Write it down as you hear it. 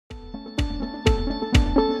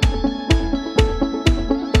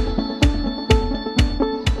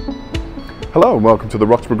Hello and welcome to the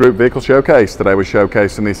Roxburghe Group Vehicle Showcase. Today we're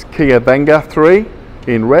showcasing this Kia VENGA 3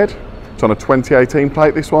 in red. It's on a 2018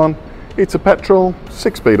 plate, this one. It's a petrol,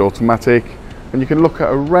 6-speed automatic, and you can look at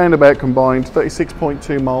around about combined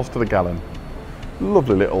 36.2 miles to the gallon.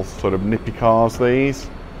 Lovely little sort of nippy cars these.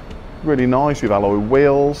 Really nice with alloy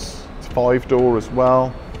wheels. It's 5-door as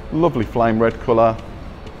well. Lovely flame red colour.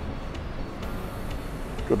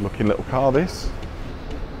 Good looking little car this.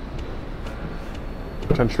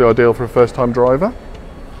 Potentially ideal for a first time driver.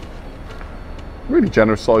 Really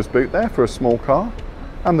generous sized boot there for a small car,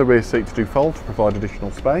 and the rear seats do fold to provide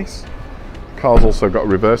additional space. The car's also got a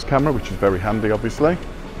reverse camera, which is very handy obviously.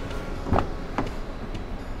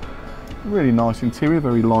 Really nice interior,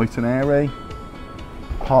 very light and airy.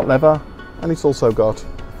 Part leather, and it's also got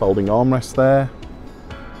folding armrests there.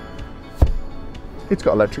 It's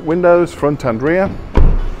got electric windows, front and rear.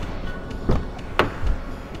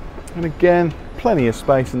 And again, plenty of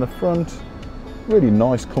space in the front. Really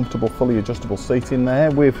nice, comfortable, fully adjustable seat in there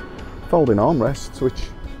with folding armrests, which is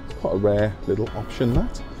quite a rare little option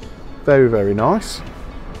that. Very, very nice.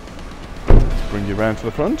 Let's bring you around to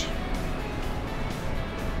the front.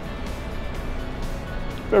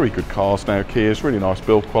 Very good cars now, Kias, really nice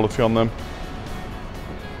build quality on them.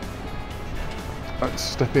 Let's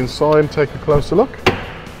step inside and take a closer look. So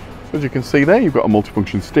as you can see there, you've got a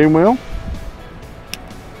multifunction steering wheel.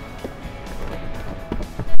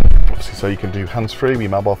 Obviously, so you can do hands-free with your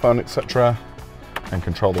mobile phone, etc., and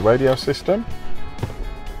control the radio system.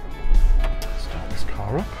 Start this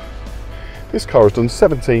car up. This car has done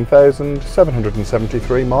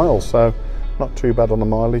 17,773 miles, so not too bad on the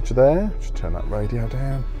mileage there. Just turn that radio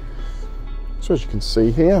down. So as you can see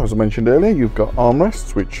here, as I mentioned earlier, you've got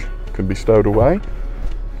armrests which can be stowed away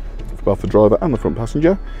for both the driver and the front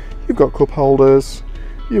passenger. You've got cup holders.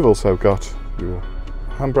 You've also got your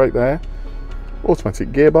handbrake there.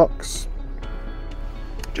 Automatic gearbox.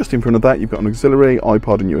 Just in front of that, you've got an auxiliary,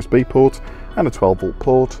 iPod and USB port, and a 12-volt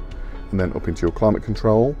port, and then up into your climate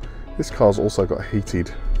control. This car's also got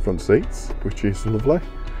heated front seats, which is lovely.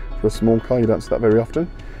 For a small car, you don't see that very often.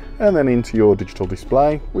 And then into your digital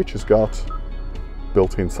display, which has got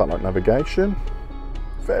built-in satellite navigation.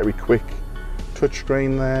 Very quick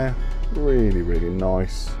touchscreen there. Really, really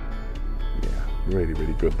nice. Yeah, really,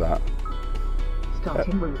 really good that.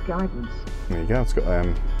 Starting with guidance. There you go, it's got a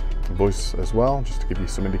voice as well, just to give you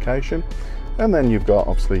some indication. And then you've got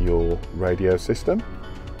obviously your radio system.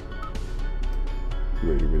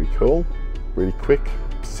 Really, really cool. Really quick,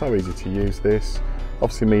 so easy to use this.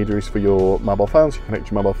 Obviously media is for your mobile phone, so you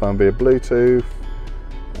connect your mobile phone via Bluetooth.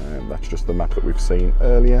 And that's just the map that we've seen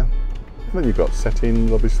earlier. And then you've got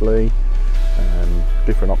settings obviously, and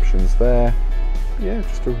different options there. Yeah,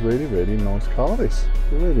 just a really, really nice car this,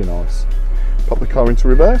 really nice. Pop the car into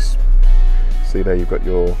reverse. See there, you've got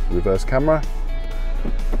your reverse camera.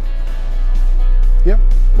 Yep,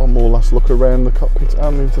 one more last look around the cockpit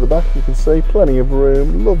and into the back. You can see plenty of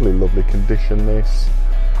room, lovely, lovely condition this.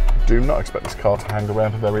 Do not expect this car to hang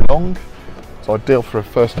around for very long. It's ideal for a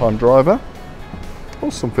first time driver,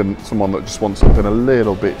 or someone that just wants something a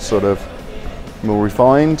little bit sort of more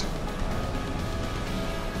refined.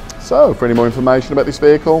 So for any more information about this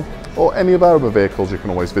vehicle or any of our other vehicles, you can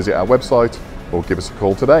always visit our website or give us a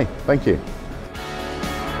call today. Thank you.